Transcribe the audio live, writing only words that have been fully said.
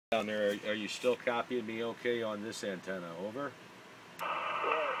Down there, are you still copying me okay on this antenna? Over? Yeah,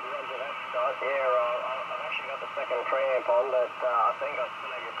 roger that, Scott. Yeah, I've actually got the second preamp on, but I think I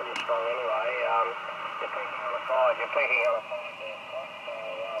still have you pretty strong anyway. You're peaking on a 5, you're peaking on a 5 there, Scott, so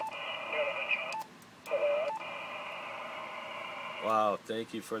you're in a good shot. Wow,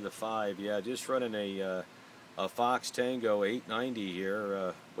 thank you for the 5. Yeah, just running a Fox Tango 890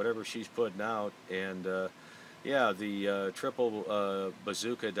 here, whatever she's putting out, and yeah, the triple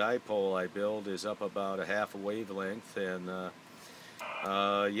bazooka dipole I build is up about a half a wavelength, and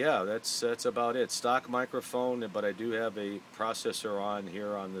yeah, that's about it. Stock microphone, but I do have a processor on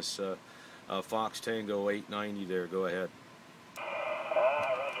here on this Fox Tango 890 there. Go ahead.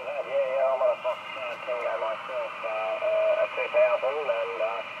 Roger that. Yeah, I'm on a Fox Tango myself, a 2000, and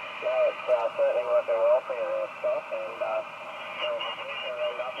no, it's certainly working well for you there, Scott, and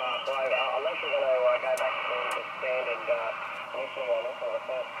I'm actually going to go back to the standard initial one for the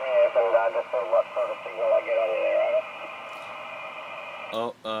first preamp and just see what sort of signal I get on you there, over.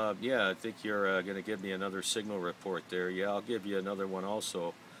 Oh, yeah, I think you're going to give me another signal report there. Yeah, I'll give you another one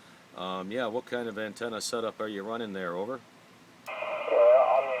also. Yeah, what kind of antenna setup are you running there? Over? Yeah,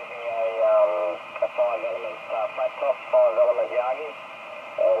 I'm using a 5-element flat top, 5-element Yagi,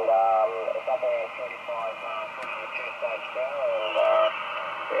 and it's up around 35 foot of a 2-stage power, and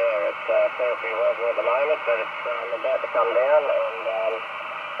yeah, it's seems to be working at the moment, but it's about to come down, and the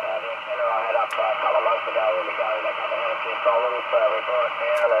antenna I had up a couple of months ago with the going back up and had a few problems, so we brought it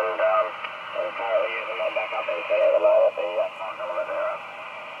down, and I'm currently using my backup antenna at the moment, the 5-element there.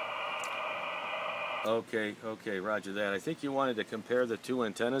 Okay, okay, roger that. I think you wanted to compare the two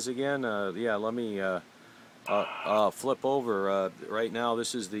antennas again. Yeah, let me flip over. Right now,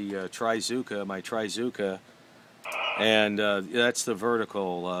 this is the Trizooka, my Trizooka, and that's the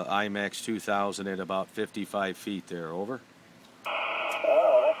vertical IMAX 2000 at about 55 feet there. Over?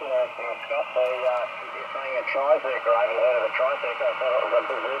 Oh, that's interesting, Scott. So you're saying a Trizooka. I haven't heard of a Trizooka. I thought it was a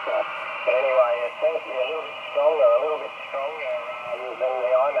bazooka. But anyway, it seems to be a little bit stronger than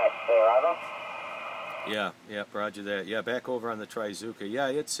the IMAX there, over. Yeah, yeah, roger that. Yeah, back over on the Trizooka. Yeah,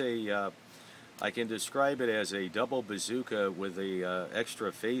 it's a, I can describe it as a double bazooka with a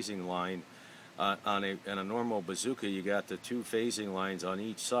extra phasing line. On a normal bazooka, you got the 2 phasing lines on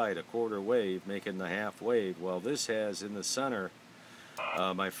each side, a quarter wave, making the half wave. Well, this has in the center,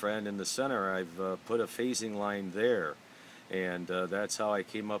 my friend, in the center, I've put a phasing line there. And that's how I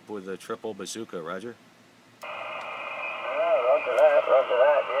came up with the triple bazooka, roger? Oh, roger that,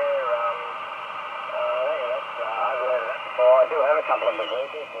 yeah. I've heard of that before. I do have a couple of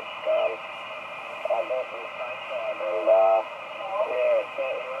bazookas, but I bought them stateside, and yeah, it's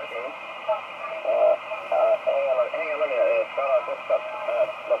certainly working. Hang on a minute there, Scott. I've just got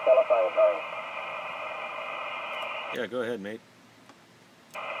the telephone phone. Yeah, go ahead, mate.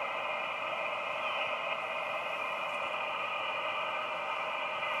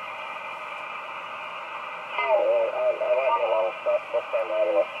 I won't be long, Scott. Just stand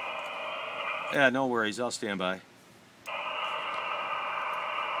by. Yeah, no worries. I'll stand by.